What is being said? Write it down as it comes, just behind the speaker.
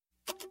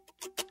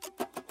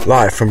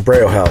Live from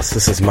Braille House,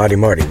 this is Mighty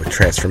Marty with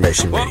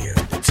Transformation Radio.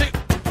 1, 2,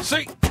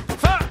 3,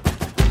 4.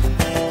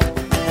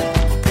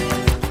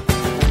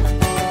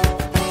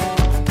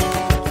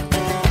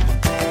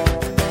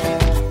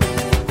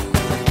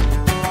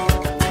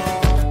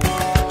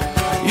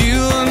 You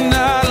are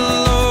not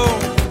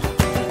alone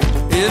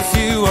if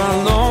you are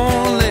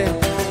lonely.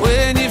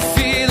 When you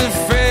feel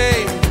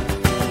afraid,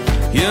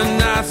 you're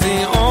not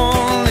the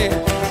only.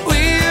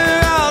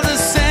 We're all the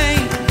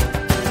same,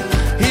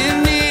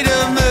 in need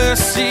of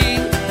mercy,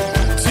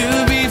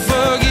 to be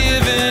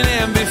forgiven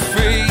and be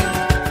free.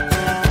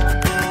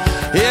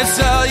 It's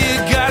all you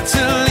got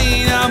to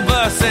lean on,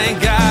 but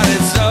thank God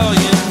it's all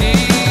you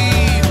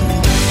need.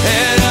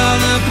 And all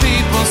the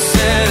people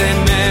said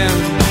amen.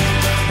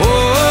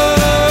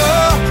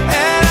 Oh,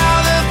 and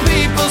all the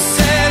people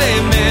said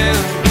amen.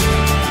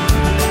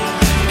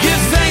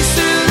 Give thanks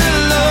to the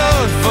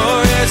Lord,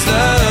 for his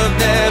love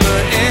never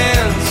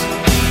ends.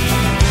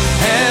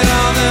 And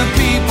all the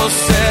people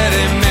said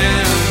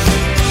amen.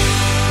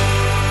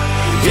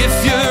 If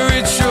you're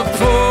rich or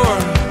poor,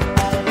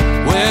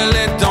 well,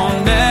 it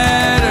don't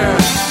matter.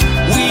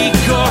 Weak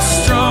or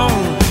strong,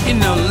 you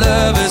know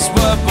love is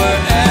what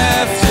we're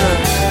after.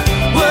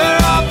 We're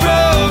all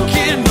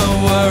broken, but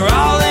we're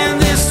all in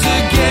this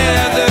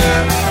together.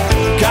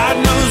 God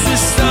knows we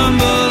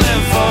stumble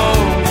and fall,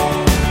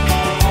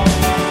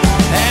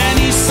 and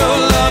he so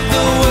loved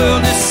the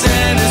world he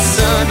sent his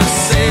son to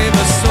save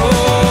us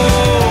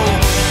all.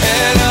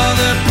 And all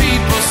the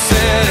people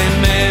said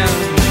amen.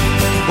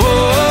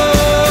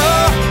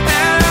 Oh,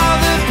 and all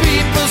the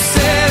people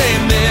said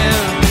amen.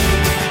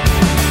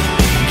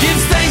 Give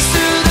thanks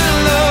to the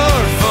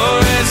Lord, for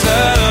his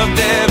love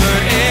never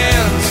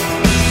ends.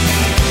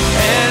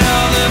 And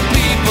all the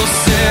people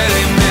said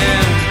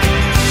amen.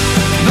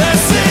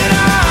 Blessed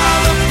are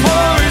the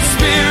poor in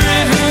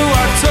spirit, who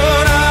are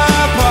torn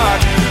apart.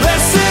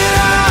 Blessed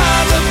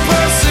are the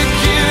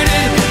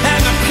persecuted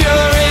and the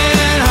pure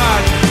in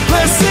heart.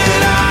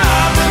 Blessed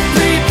are the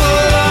people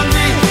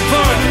hungry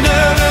for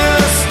another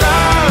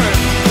start.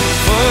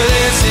 For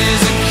this is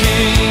the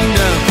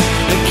kingdom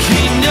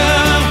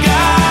of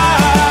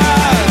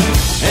God.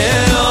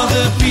 And all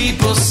the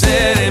people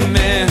said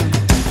amen.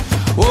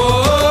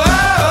 Oh,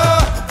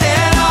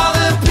 and all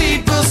the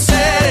people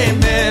said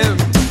amen.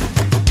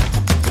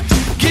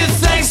 Give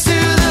thanks to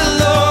the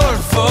Lord,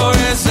 for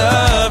his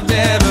love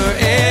never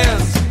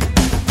ends.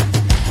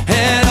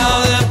 And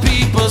all the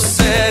people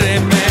said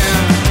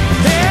amen.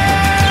 Yeah.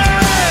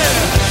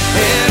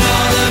 And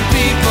all the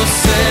people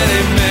said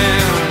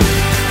amen.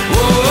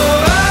 Oh,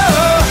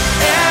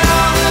 and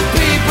all the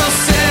people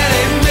said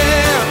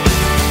amen.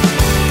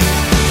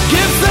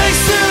 Give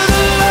thanks to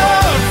the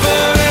Lord,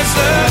 for his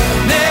love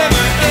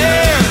never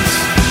ends.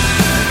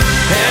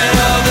 And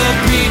all the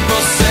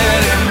people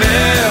said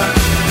amen.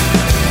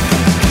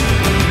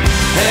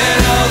 And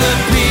all the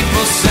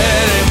people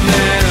said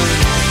amen.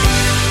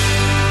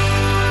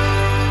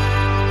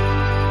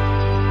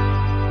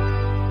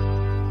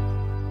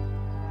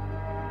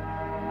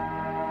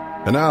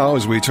 And now,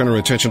 as we turn our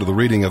attention to the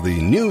reading of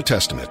the New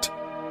Testament,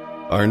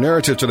 our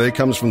narrative today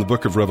comes from the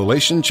book of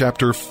Revelation,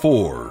 chapter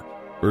 4,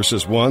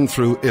 verses 1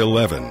 through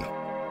 11.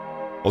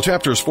 Well,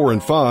 chapters 4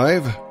 and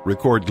 5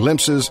 record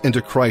glimpses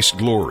into Christ's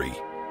glory.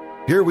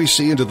 Here we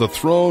see into the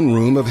throne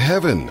room of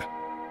heaven.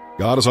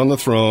 God is on the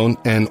throne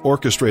and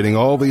orchestrating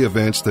all the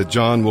events that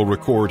John will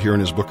record here in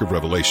his book of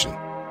Revelation.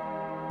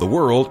 The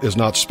world is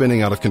not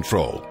spinning out of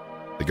control.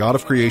 The God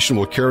of creation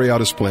will carry out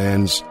his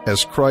plans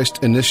as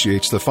Christ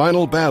initiates the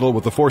final battle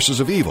with the forces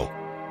of evil.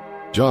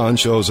 John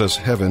shows us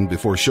heaven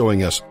before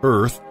showing us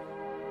earth,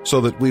 so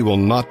that we will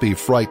not be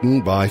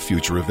frightened by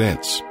future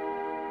events.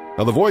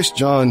 Now, the voice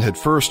John had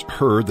first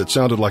heard that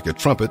sounded like a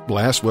trumpet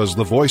blast was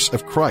the voice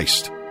of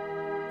Christ.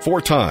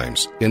 4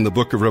 times in the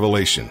book of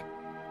Revelation,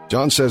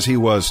 John says he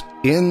was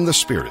in the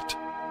Spirit.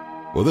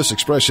 Well, this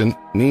expression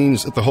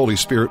means that the Holy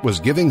Spirit was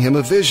giving him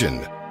a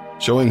vision,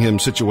 showing him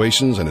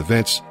situations and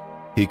events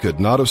he could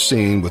not have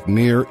seen with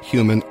mere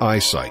human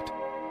eyesight.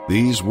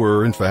 These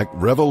were, in fact,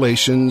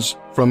 revelations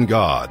from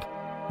God,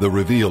 the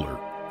revealer.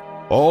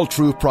 All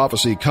true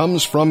prophecy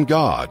comes from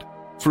God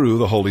through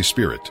the Holy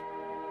Spirit.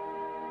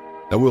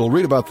 Now we'll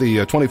read about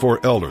the 24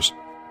 elders.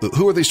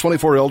 Who are these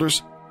 24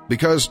 elders?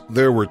 Because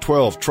there were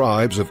 12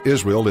 tribes of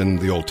Israel in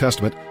the Old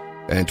Testament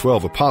and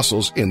 12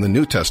 apostles in the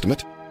New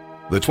Testament,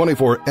 the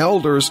 24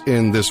 elders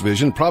in this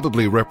vision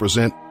probably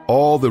represent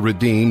all the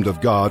redeemed of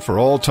God for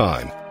all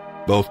time,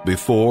 both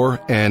before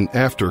and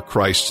after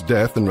Christ's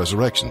death and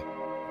resurrection.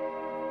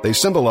 They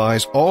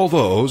symbolize all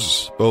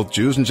those, both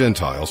Jews and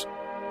Gentiles,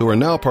 who are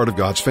now part of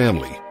God's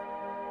family.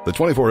 The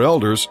 24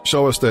 elders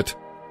show us that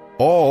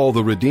all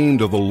the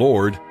redeemed of the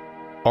Lord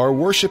are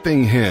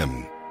worshiping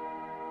him.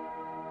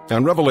 Now,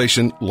 in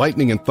Revelation,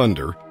 lightning and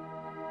thunder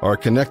are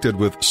connected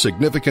with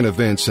significant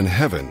events in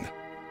heaven.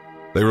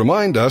 They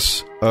remind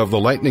us of the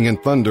lightning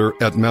and thunder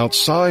at Mount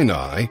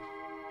Sinai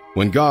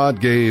when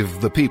God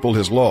gave the people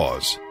his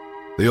laws.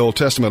 The Old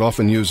Testament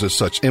often uses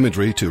such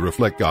imagery to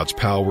reflect God's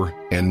power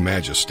and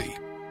majesty.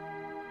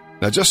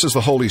 Now, just as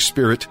the Holy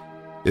Spirit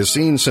is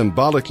seen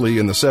symbolically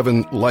in the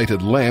 7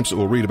 lighted lamps that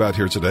we'll read about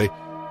here today.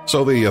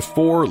 So the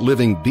 4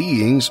 living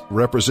beings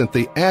represent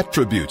the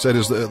attributes, that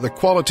is, the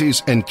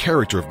qualities and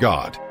character of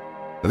God.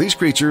 Now, these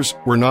creatures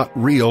were not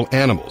real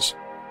animals.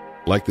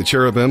 Like the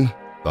cherubim,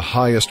 the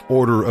highest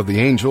order of the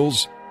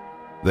angels,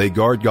 they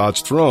guard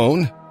God's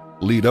throne,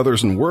 lead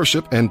others in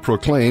worship, and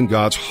proclaim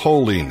God's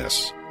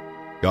holiness.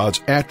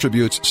 God's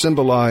attributes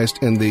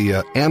symbolized in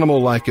the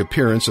animal-like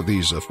appearance of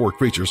these 4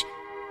 creatures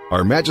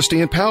are majesty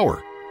and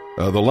power,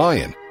 the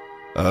lion,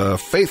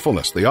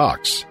 faithfulness, the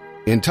ox,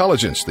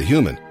 intelligence, the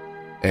human,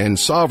 and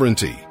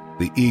sovereignty,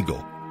 the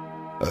eagle.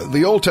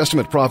 The Old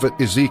Testament prophet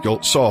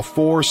Ezekiel saw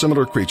 4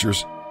 similar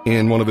creatures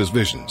in one of his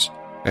visions,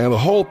 and the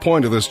whole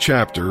point of this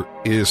chapter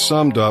is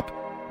summed up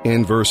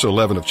in verse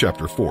 11 of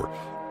chapter 4.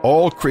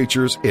 All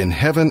creatures in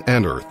heaven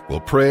and earth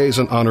will praise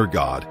and honor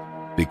God,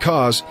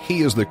 because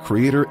He is the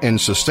creator and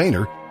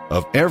sustainer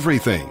of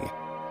everything.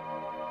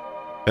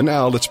 And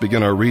now let's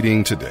begin our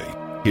reading today,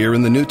 here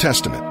in the New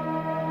Testament.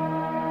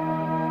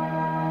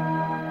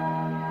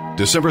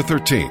 December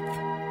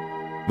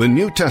 13th, the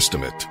New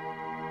Testament,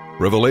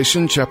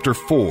 Revelation chapter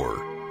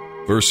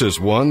 4, verses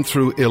 1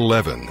 through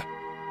 11.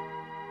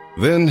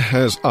 Then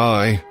as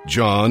I,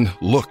 John,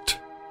 looked,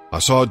 I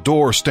saw a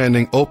door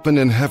standing open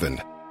in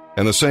heaven,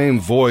 and the same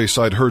voice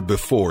I'd heard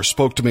before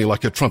spoke to me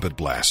like a trumpet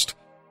blast.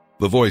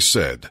 The voice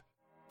said,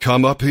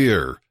 "Come up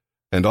here,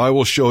 and I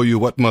will show you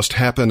what must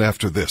happen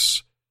after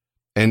this."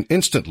 And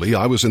instantly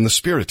I was in the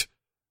Spirit,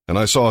 and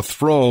I saw a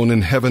throne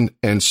in heaven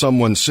and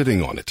someone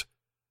sitting on it.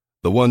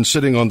 The one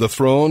sitting on the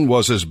throne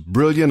was as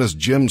brilliant as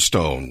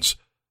gemstones,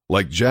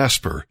 like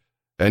jasper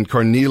and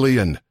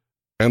carnelian,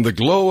 and the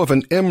glow of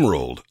an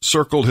emerald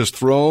circled his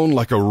throne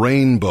like a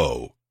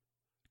rainbow.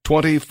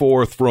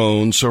 24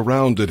 thrones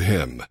surrounded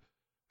him,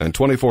 and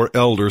 24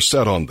 elders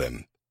sat on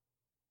them.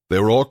 They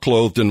were all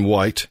clothed in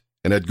white,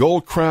 and had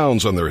gold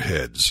crowns on their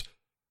heads.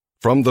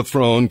 From the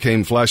throne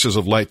came flashes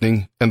of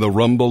lightning and the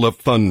rumble of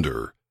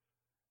thunder.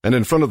 And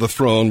in front of the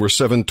throne were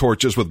 7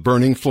 torches with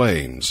burning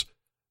flames.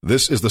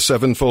 This is the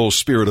 7-fold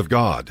Spirit of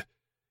God.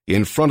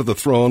 In front of the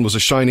throne was a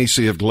shiny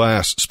sea of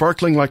glass,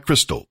 sparkling like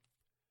crystal.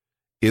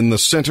 In the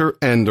center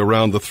and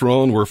around the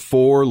throne were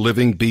 4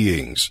 living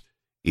beings,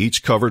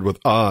 each covered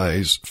with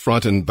eyes,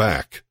 front and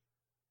back.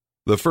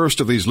 The first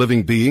of these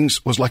living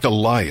beings was like a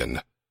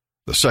lion.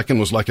 The second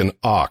was like an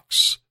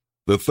ox.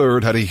 The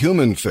third had a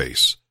human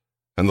face,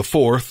 and the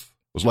fourth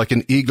was like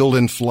an eagle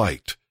in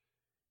flight.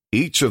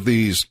 Each of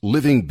these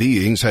living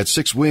beings had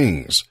 6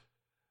 wings,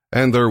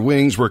 and their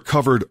wings were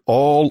covered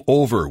all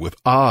over with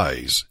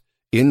eyes,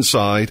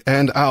 inside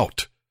and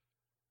out.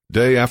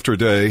 Day after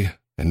day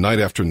and night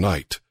after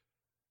night,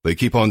 they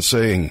keep on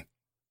saying,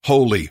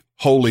 "Holy,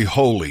 holy,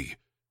 holy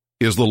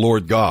is the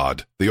Lord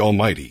God, the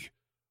Almighty,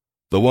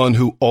 the one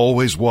who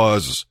always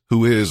was,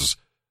 who is,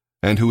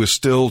 and who is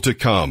still to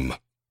come."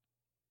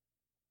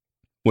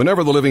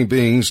 Whenever the living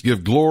beings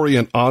give glory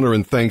and honor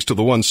and thanks to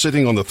the one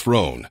sitting on the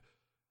throne,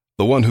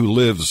 the one who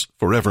lives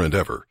forever and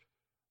ever,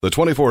 the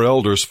 24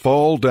 elders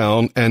fall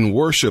down and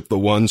worship the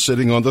one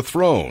sitting on the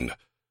throne,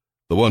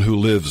 the one who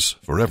lives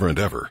forever and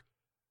ever.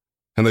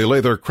 And they lay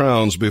their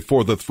crowns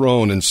before the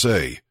throne and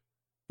say,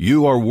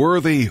 "You are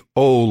worthy,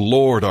 O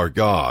Lord our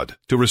God,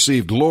 to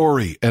receive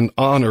glory and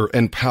honor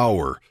and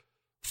power,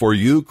 for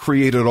you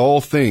created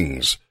all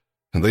things,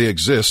 and they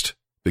exist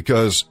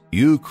because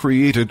you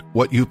created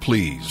what you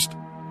pleased."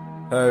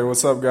 Hey,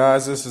 what's up,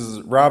 guys? This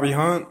is Robbie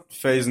Hunt,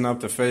 phasing up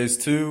to phase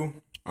 2.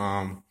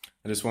 I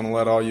just want to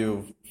let all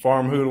you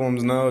farm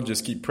hoodlums know,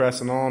 just keep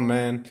pressing on,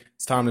 man.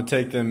 It's time to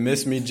take them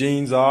Miss Me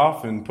jeans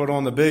off and put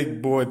on the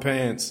big boy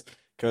pants,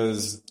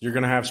 because you're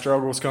going to have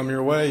struggles come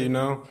your way, you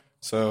know?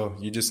 So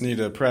you just need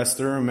to press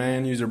through,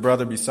 man. Use your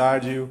brother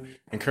beside you.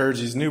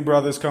 Encourage these new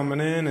brothers coming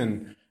in,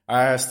 and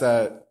I ask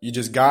that you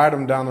just guide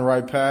them down the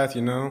right path,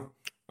 you know?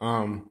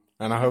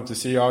 And I hope to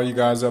see all you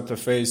guys up to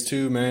phase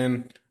 2,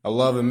 man. I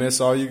love and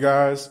miss all you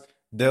guys.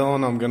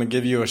 Dylan, I'm going to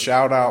give you a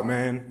shout out,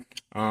 man.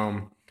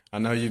 I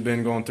know you've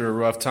been going through a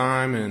rough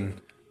time,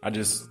 and I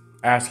just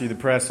ask you to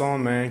press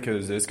on, man,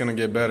 because it's going to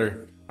get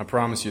better. I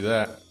promise you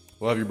that.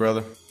 Love you,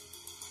 brother.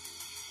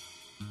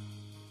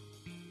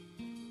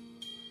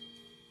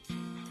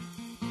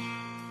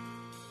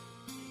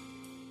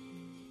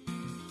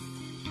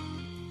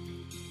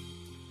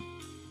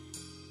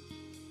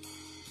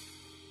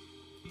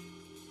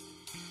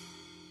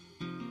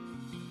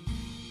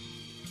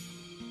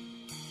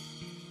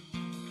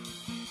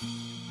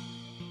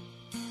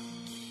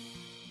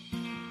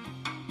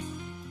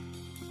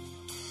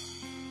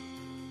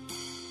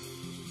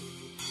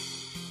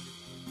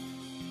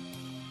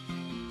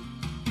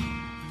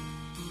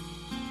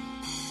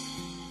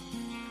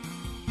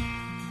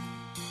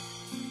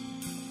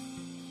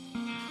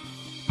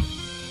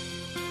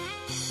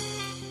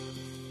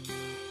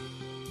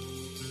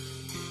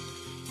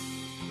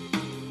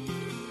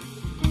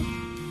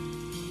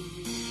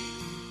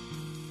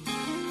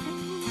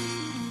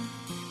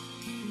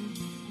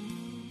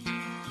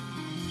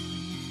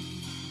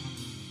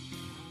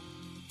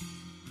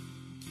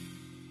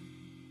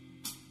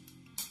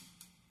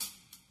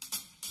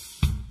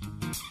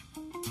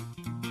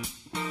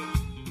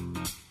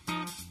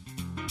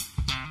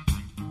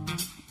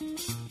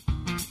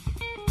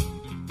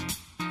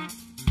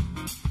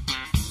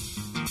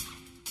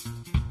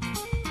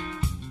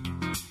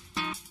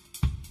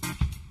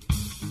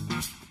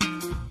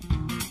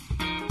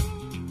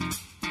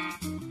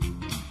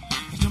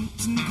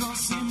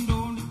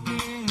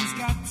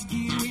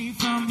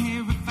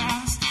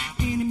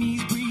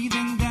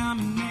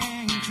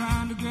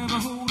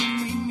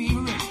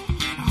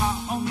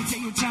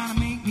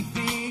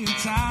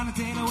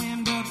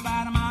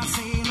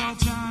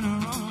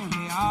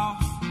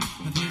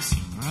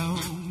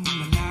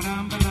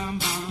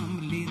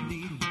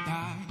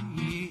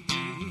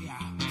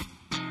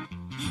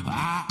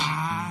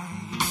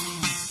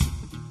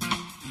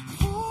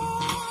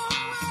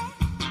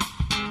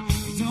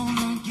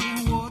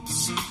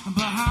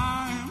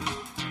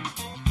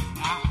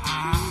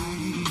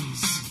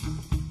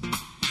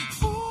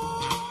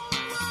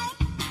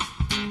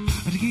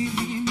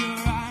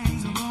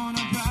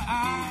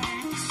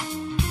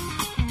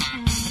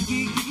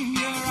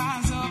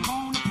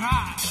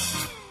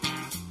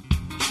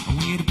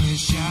 the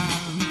pressure,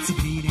 it's a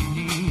bleeding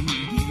in.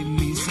 Give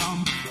me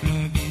some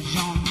blurred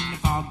vision,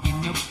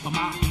 fogging up on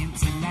my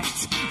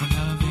intellect.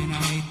 Love and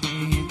hate,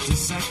 they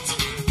intersect.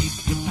 Keep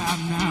the power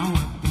now,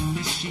 up the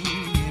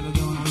machine. Never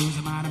gonna lose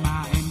a mind of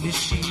my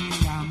ambition.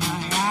 Got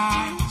my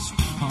eyes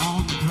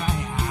on the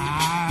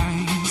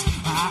prize,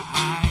 my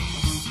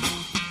eyes.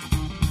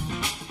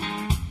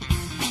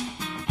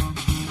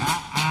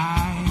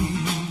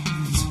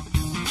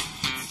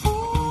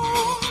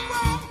 Fool,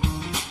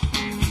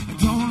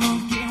 don't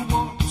look at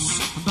what's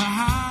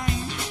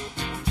behind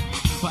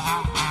my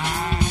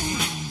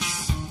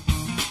eyes.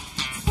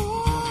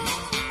 Fool,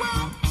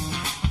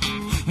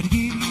 but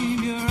keep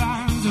your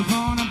eyes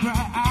upon a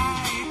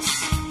prize.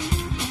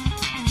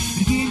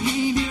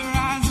 Keep your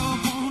eyes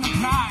upon a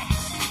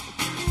prize.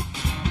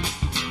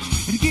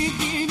 Keep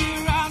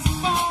your eyes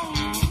upon.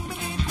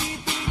 Keep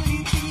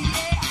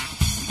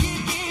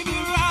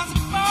your eyes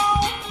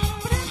upon.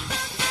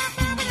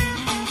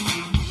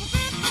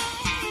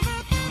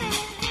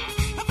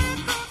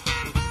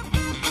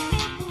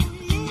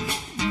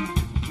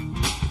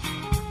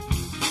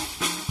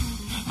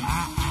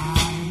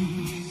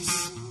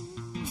 Eyes.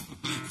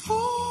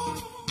 Fool,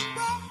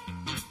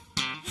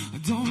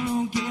 don't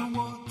look at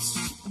what's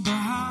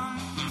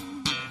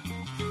behind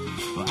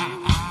my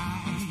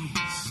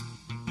eyes.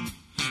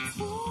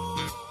 Fool,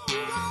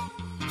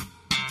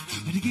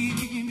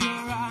 keep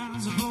your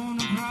eyes upon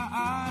the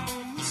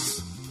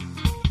prize.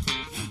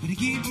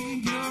 Keep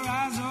your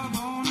eyes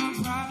upon the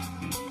prize.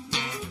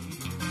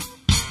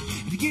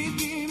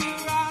 Keep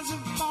your eyes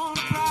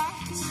upon the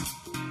prize.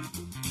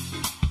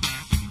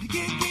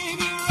 Keep your eyes upon.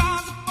 Keep your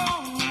eyes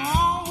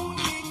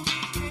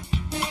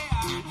upon.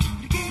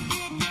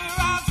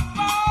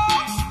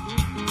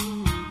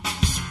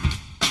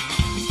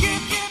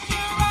 Keep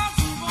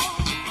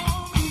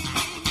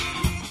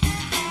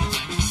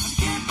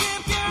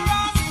your eyes upon. Keep your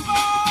eyes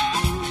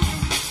upon.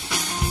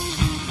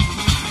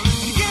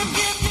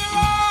 Give your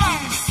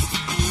eyes.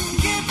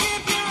 Give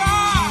your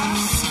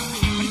eyes.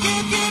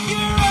 Give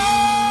your eyes.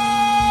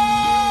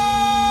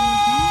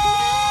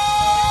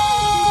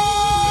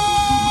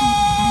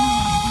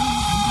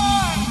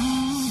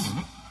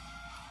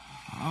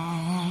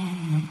 On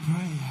the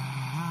prize.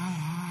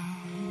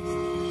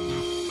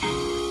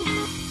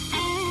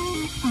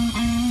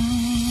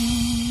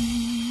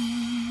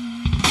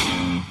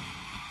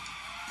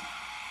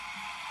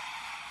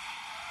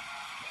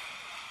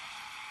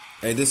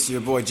 Hey, this is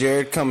your boy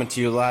Jared coming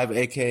to you live,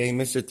 aka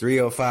Mr.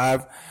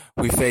 305.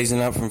 We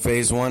phasing up from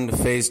phase 1 to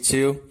phase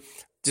 2.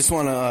 Just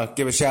want to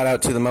give a shout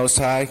out to the Most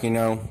High. You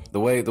know,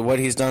 what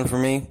He's done for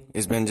me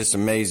has been just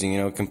amazing.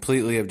 You know,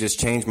 completely have just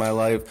changed my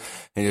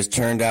life and just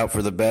turned out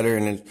for the better,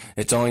 and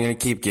it's only going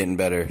to keep getting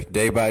better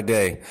day by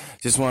day.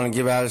 Just want to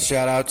give out a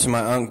shout out to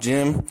my Unc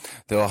Jim,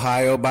 the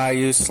Ohio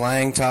Bayou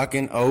slang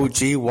talking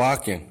OG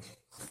walking.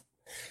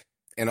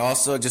 And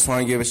also just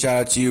want to give a shout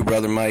out to you,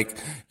 Brother Mike.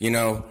 You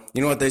know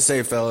what they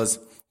say, fellas.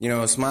 You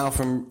know, a smile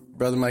from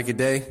Brother Mike a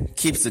day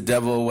keeps the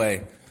devil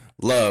away.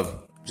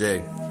 Love,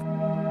 Jay.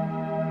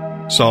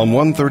 Psalm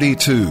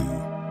 132,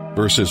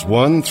 verses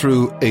 1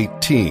 through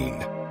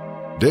 18.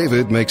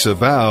 David makes a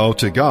vow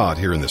to God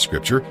here in the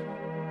scripture.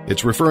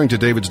 It's referring to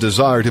David's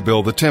desire to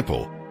build the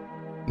temple.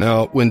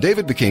 Now, when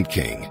David became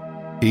king,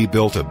 he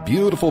built a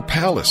beautiful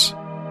palace,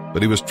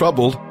 but he was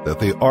troubled that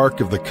the Ark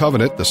of the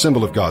Covenant, the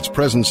symbol of God's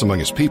presence among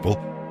his people,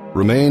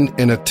 remained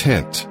in a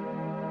tent.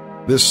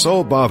 This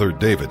so bothered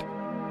David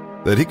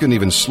that he couldn't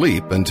even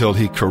sleep until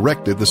he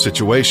corrected the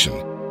situation.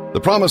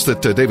 The promise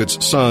that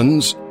David's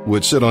sons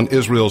would sit on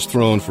Israel's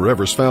throne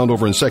forever is found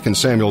over in 2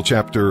 Samuel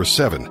chapter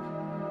 7.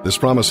 This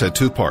promise had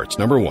two parts.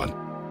 Number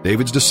 1,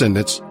 David's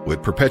descendants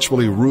would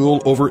perpetually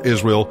rule over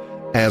Israel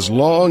as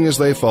long as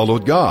they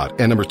followed God.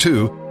 And number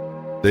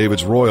 2,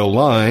 David's royal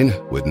line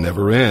would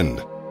never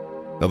end.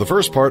 Now, the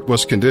first part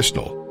was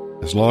conditional,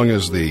 as long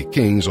as the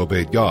kings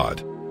obeyed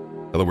God.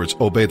 In other words,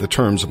 obeyed the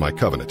terms of my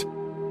covenant.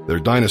 Their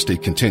dynasty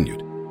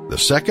continued. The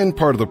second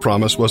part of the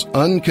promise was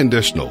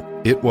unconditional.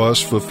 It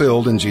was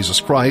fulfilled in Jesus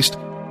Christ,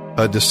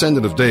 a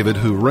descendant of David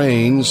who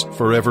reigns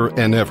forever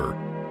and ever.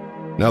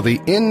 Now,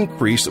 the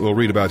increase that we'll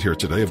read about here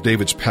today of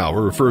David's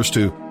power refers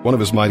to one of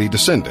his mighty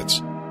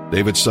descendants.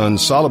 David's son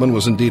Solomon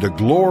was indeed a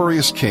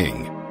glorious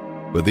king.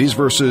 But these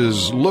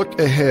verses look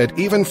ahead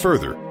even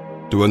further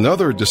to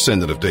another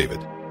descendant of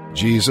David,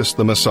 Jesus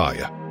the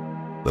Messiah.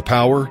 The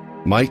power,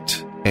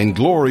 might, and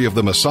glory of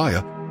the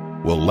Messiah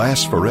will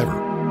last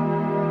forever.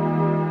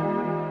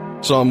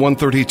 Psalm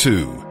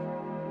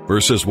 132,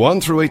 verses 1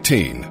 through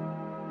 18,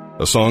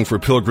 a song for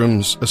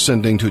pilgrims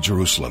ascending to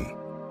Jerusalem.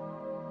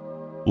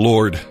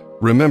 Lord,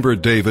 remember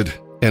David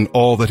and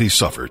all that he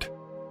suffered.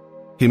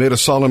 He made a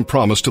solemn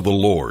promise to the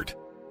Lord.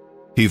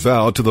 He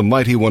vowed to the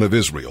Mighty One of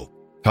Israel,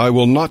 I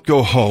will not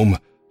go home,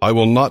 I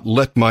will not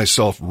let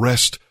myself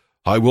rest,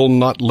 I will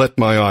not let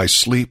my eyes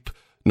sleep,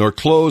 nor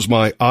close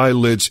my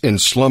eyelids in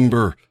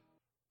slumber,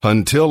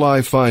 until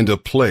I find a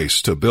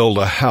place to build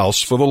a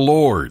house for the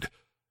Lord,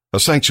 a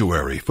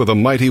sanctuary for the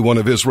Mighty One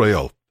of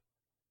Israel.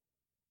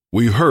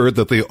 We heard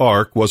that the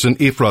ark was in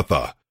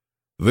Ephrathah.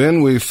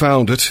 Then we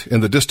found it in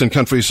the distant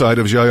countryside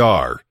of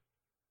Jair.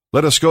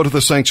 Let us go to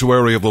the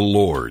sanctuary of the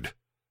Lord.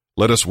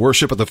 Let us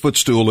worship at the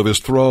footstool of his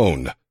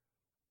throne.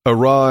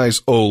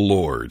 Arise, O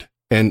Lord,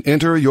 and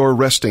enter your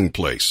resting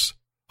place,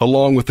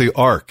 along with the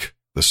ark,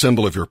 the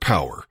symbol of your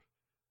power.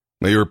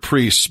 May your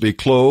priests be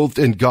clothed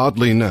in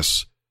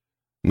godliness.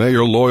 May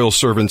your loyal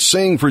servants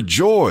sing for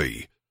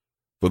joy.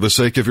 For the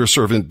sake of your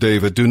servant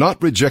David, do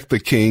not reject the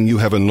king you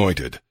have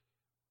anointed.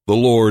 The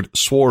Lord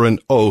swore an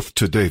oath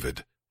to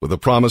David, with a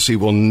promise he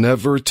will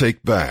never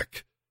take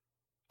back.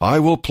 I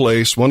will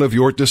place one of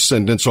your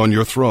descendants on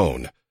your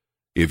throne.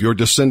 If your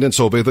descendants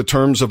obey the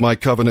terms of my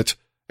covenant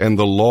and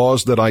the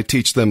laws that I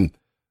teach them,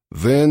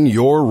 then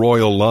your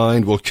royal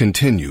line will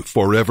continue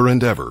forever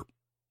and ever.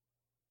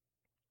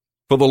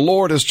 For the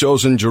Lord has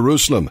chosen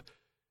Jerusalem.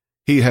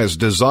 He has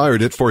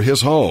desired it for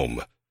his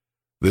home.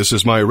 This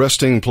is my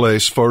resting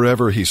place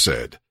forever, he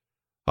said.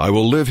 I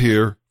will live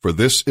here, for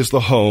this is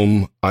the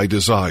home I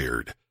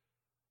desired.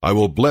 I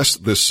will bless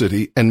this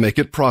city and make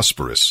it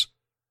prosperous.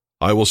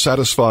 I will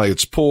satisfy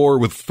its poor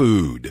with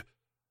food.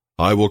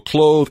 I will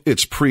clothe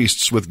its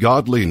priests with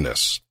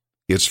godliness.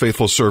 Its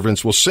faithful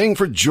servants will sing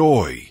for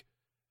joy.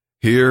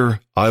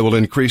 Here I will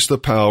increase the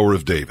power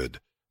of David.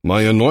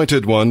 My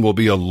anointed one will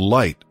be a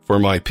light for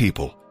my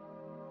people.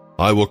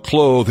 I will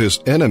clothe his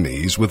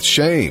enemies with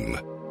shame,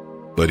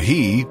 but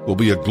he will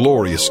be a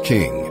glorious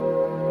king.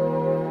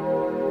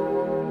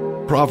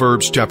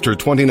 Proverbs chapter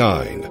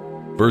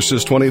 29,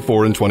 verses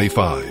 24 and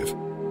 25.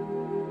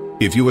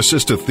 If you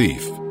assist a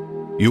thief,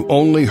 you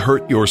only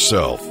hurt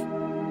yourself.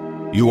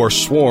 You are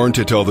sworn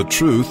to tell the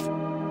truth,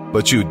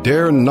 but you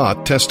dare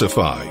not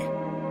testify.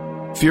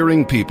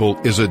 Fearing people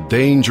is a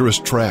dangerous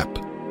trap,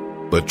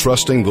 but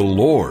trusting the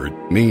Lord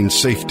means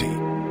safety.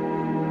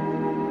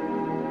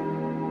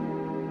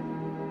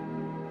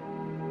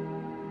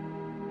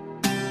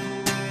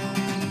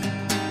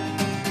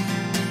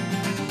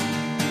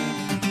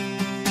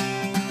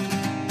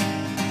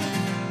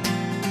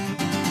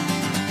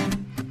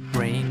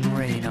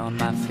 Rain on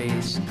my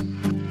face.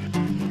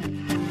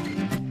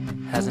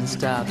 Hasn't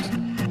stopped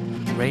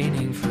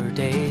raining for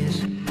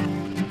days.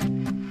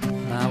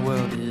 My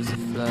world is a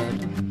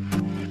flood.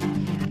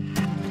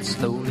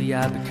 Slowly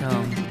I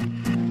become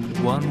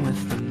one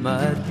with the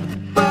mud.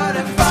 But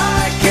if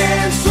I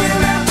can't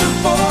swim after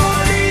 40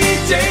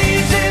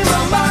 days and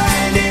my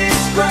mind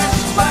is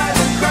crushed by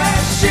the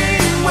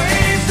crashing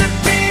waves that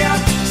be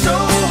up so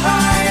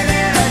high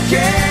that I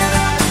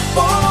cannot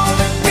fall,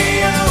 lift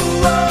me up,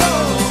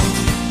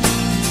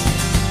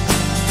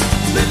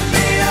 lift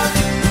me up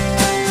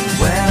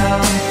when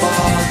I'm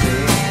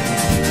falling,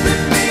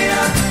 lift me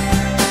up,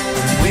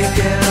 we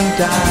can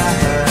die.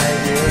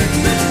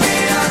 Lift me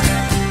up,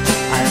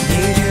 I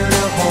need you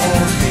to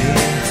hold me.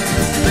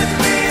 Lift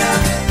me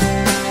up,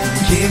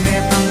 keep me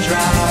from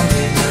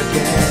drowning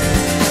again.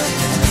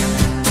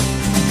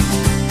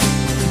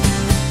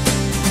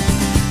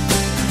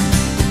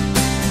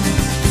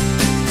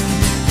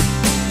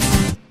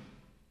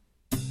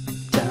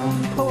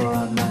 Downpour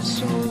on my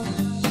soul,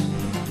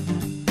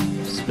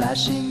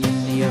 splashing in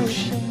the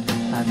ocean,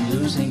 I'm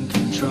losing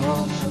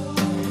control.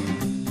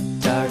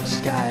 Dark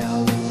sky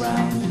all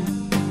around,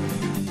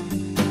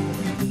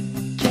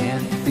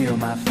 can't feel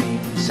my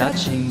feet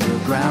touching the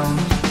ground.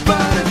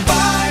 But if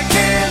I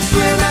can't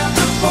swim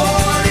after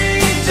 40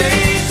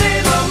 days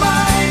and my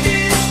mind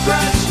is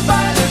crushed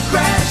by the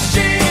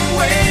crashing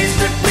waves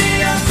that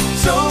be up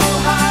so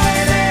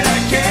high that I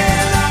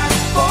cannot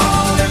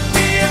fall, lift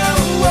me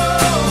up,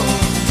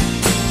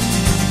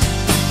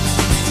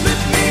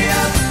 lift me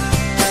up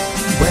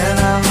when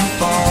I'm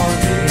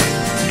falling,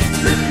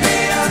 lift me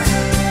up,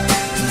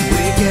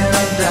 we can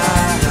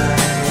die.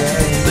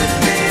 Lift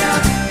me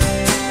up,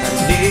 I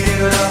need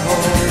you to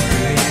hold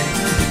me.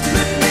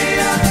 Lift me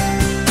up,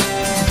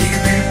 keep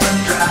me from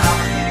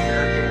drowning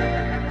again.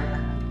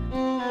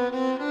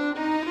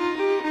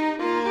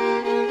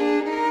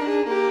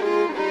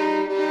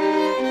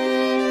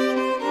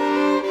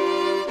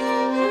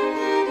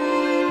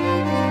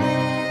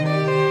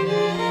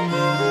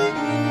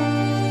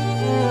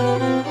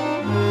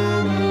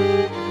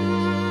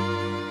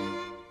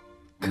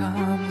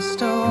 Calm the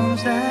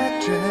storms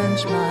that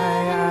drench my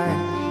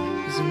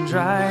eyes and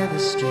dry the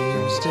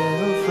streams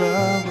still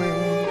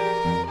flowing,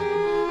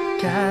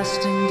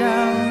 casting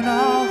down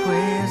all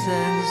waves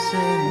and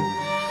sin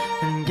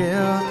and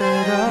guilt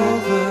that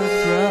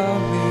overthrow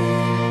me.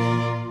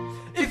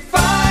 If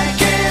I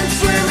can't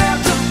swim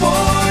after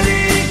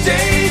 40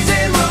 days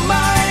and my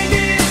mind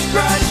is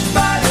crushed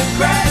by the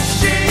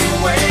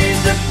crashing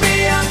waves that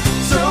be up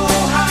so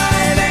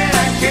high that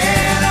I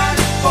cannot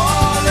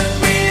fall, lift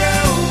me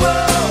up,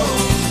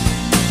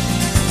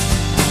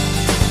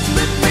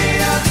 lift me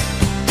up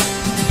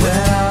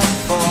when I'm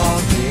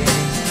falling,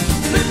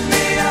 lift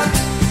me up,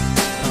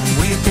 I'm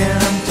weak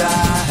and I'm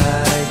dying.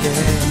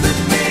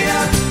 Lift me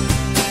up,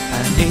 I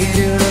need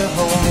you to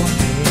hold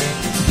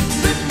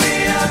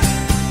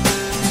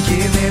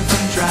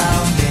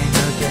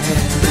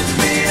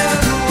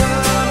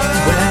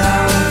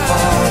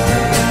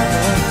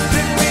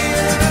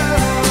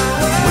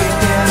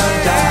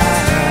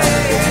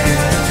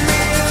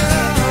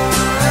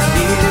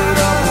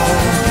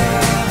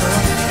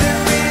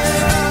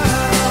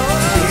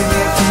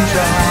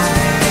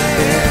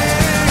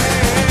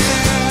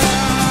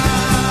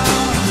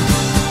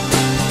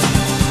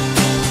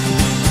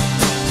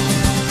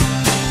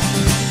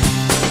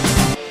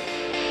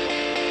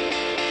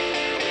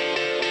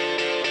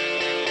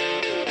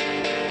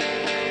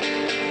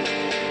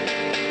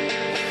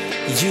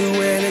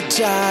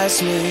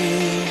energize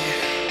me.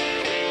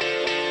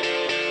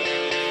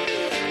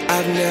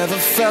 I've never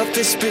felt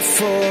this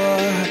before.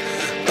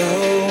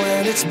 Oh,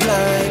 and it's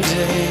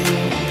blinding.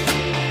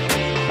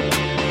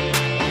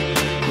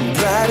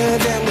 Brighter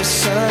than the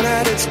sun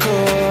at its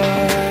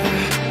core.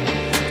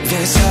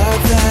 This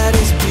heart that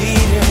is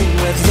beating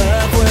with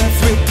love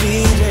worth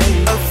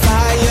repeating. A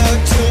fire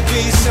to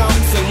be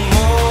something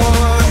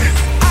more.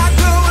 I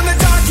glow in the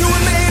dark, you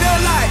were made of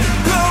light.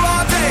 Glow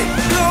all day,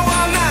 glow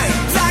all night.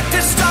 Like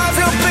the stars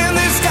up in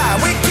the sky,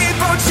 we keep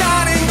on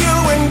shining, you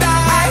and I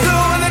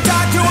glow in the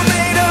dark, you were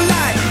made of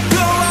light.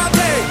 Glow all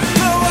day,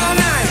 glow all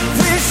night.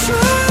 We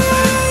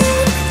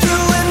shine, you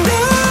and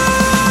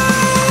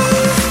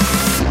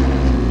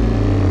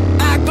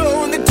I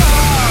glow in the dark.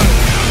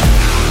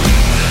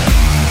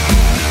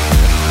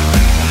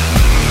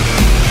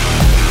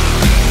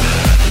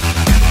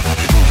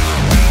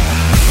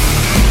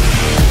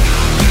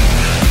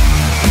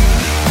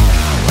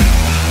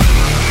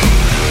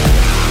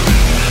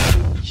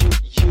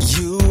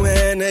 You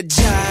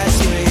energize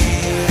me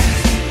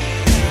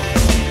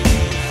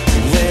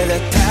with a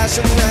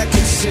passion that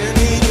can send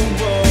me to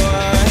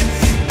war.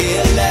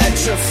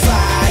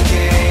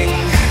 Electrifying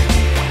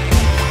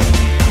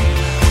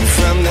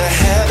from the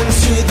heavens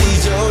to the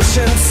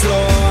ocean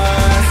floor.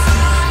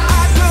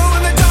 I glow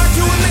in the dark,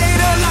 you were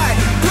made of light.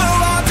 Glow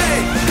all day,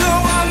 glow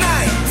all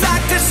night.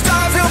 Like the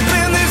stars up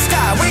in the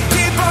sky, we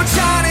keep on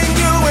shining,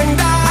 you and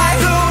I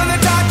glow in the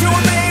dark, you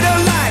were made of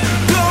light.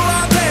 Glow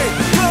all day,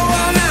 glow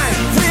all night.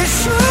 We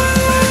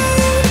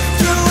shine,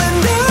 you and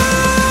I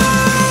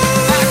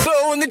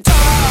glow in the dark.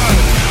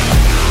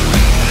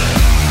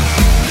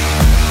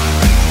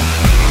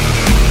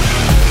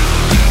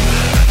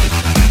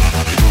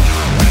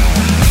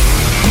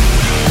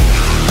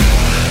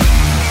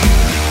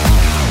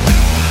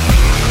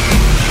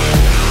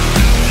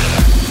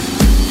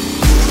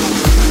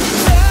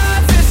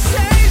 Love that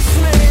saves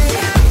me.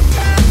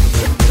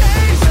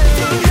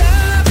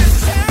 Love that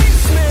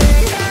saves me.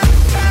 I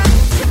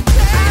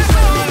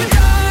glow in the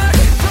dark.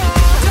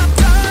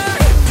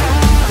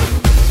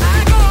 I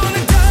glow in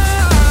the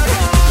dark.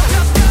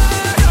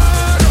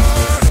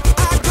 I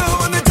glow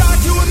in the dark,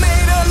 you were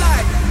made of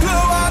light.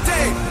 Glow all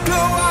day,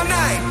 glow all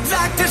night.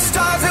 Like the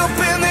stars up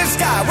in the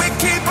sky, we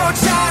keep on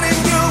shining,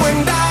 you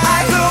and I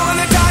glow in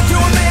the dark, you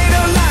were made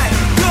of light.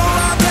 Glow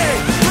all day,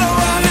 glow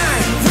all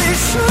night. We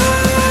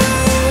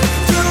shine,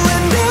 you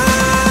and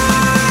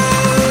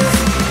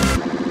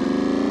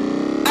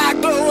I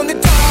glow in the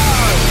dark.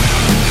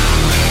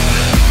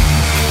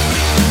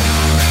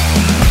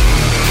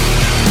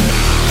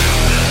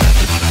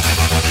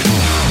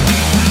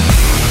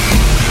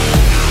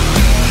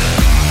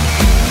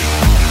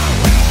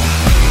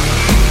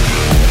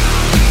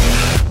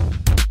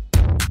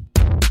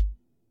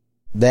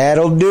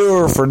 That'll do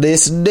her for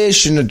this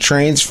edition of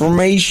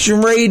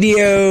Transformation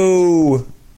Radio.